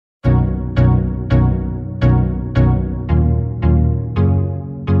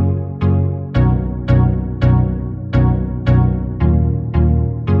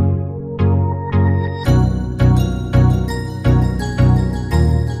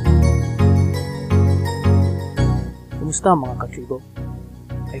Kumusta mga katribo?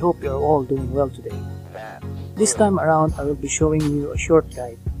 I hope you are all doing well today. This time around, I will be showing you a short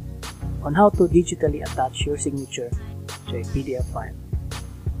guide on how to digitally attach your signature to a PDF file.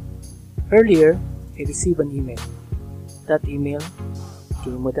 Earlier, I received an email. That email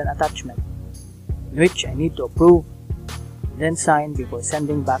came with an attachment in which I need to approve, then sign before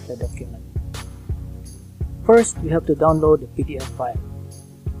sending back the document. First, we have to download the PDF file,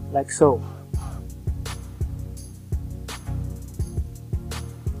 like so.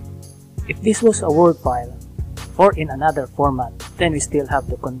 If this was a Word file or in another format, then we still have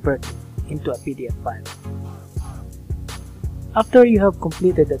to convert it into a PDF file. After you have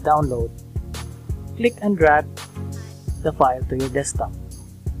completed the download, click and drag the file to your desktop.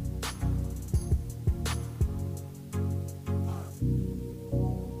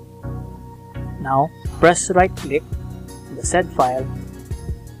 Now, press right-click on the said file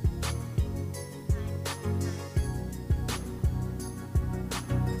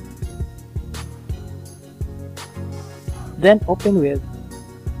then open with,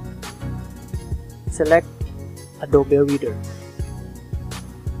 select Adobe Reader.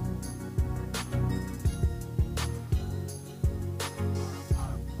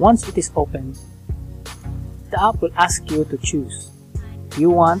 Once it is open, the app will ask you to choose if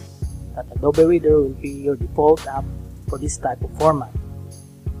you want that Adobe Reader will be your default app for this type of format.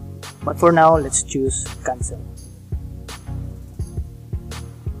 But for now, let's choose Cancel.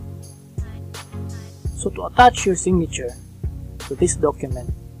 So to attach your signature to this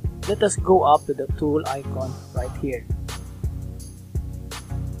document, let us go up to the tool icon right here,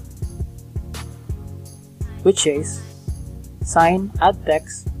 which says Sign, Add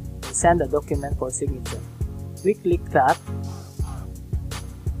Text, and Send a Document for Signature. We click that,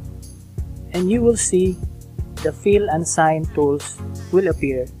 and you will see the Fill and Sign tools will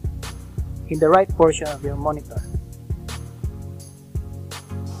appear in the right portion of your monitor.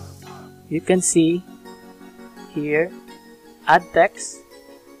 You can see here Add Text,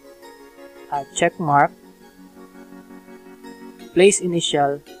 Add Check Mark, Place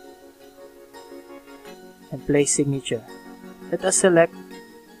Initial, and Place Signature. Let us select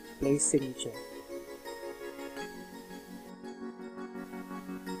Place Signature.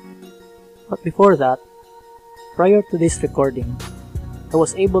 But before that, prior to this recording, I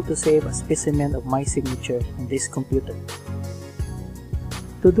was able to save a specimen of my signature in this computer.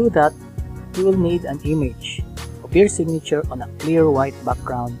 To do that, you will need an image of your signature on a clear white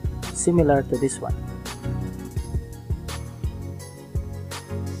background similar to this one.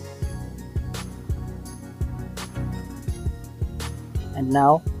 And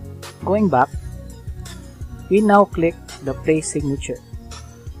now, going back, we now click the Place Signature,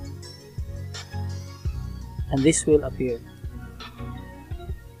 and this will appear.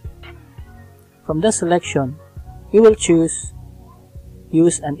 From the selection, you will choose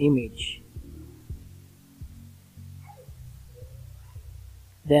Use an Image.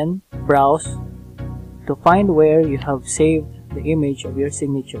 Then browse to find where you have saved the image of your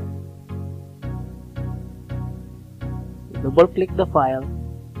signature. Double click the file,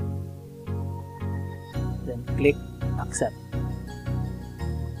 then click Accept.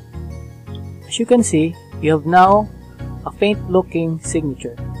 As you can see, you have now a faint looking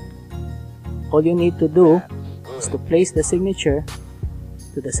signature. All you need to do is to place the signature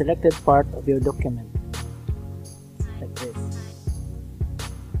to the selected part of your document, like this.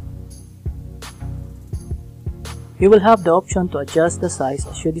 You will have the option to adjust the size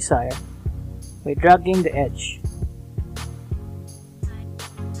as you desire by dragging the edge.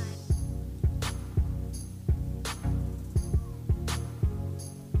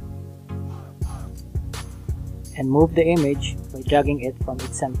 And move the image by dragging it from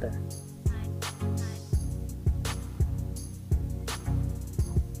its center.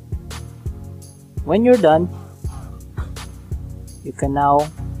 When you're done, you can now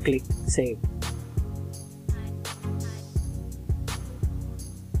click Save.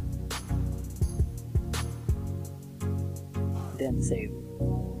 Then save.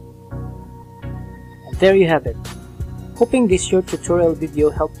 And there you have it. Hoping this short tutorial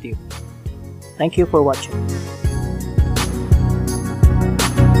video helped you. Thank you for watching.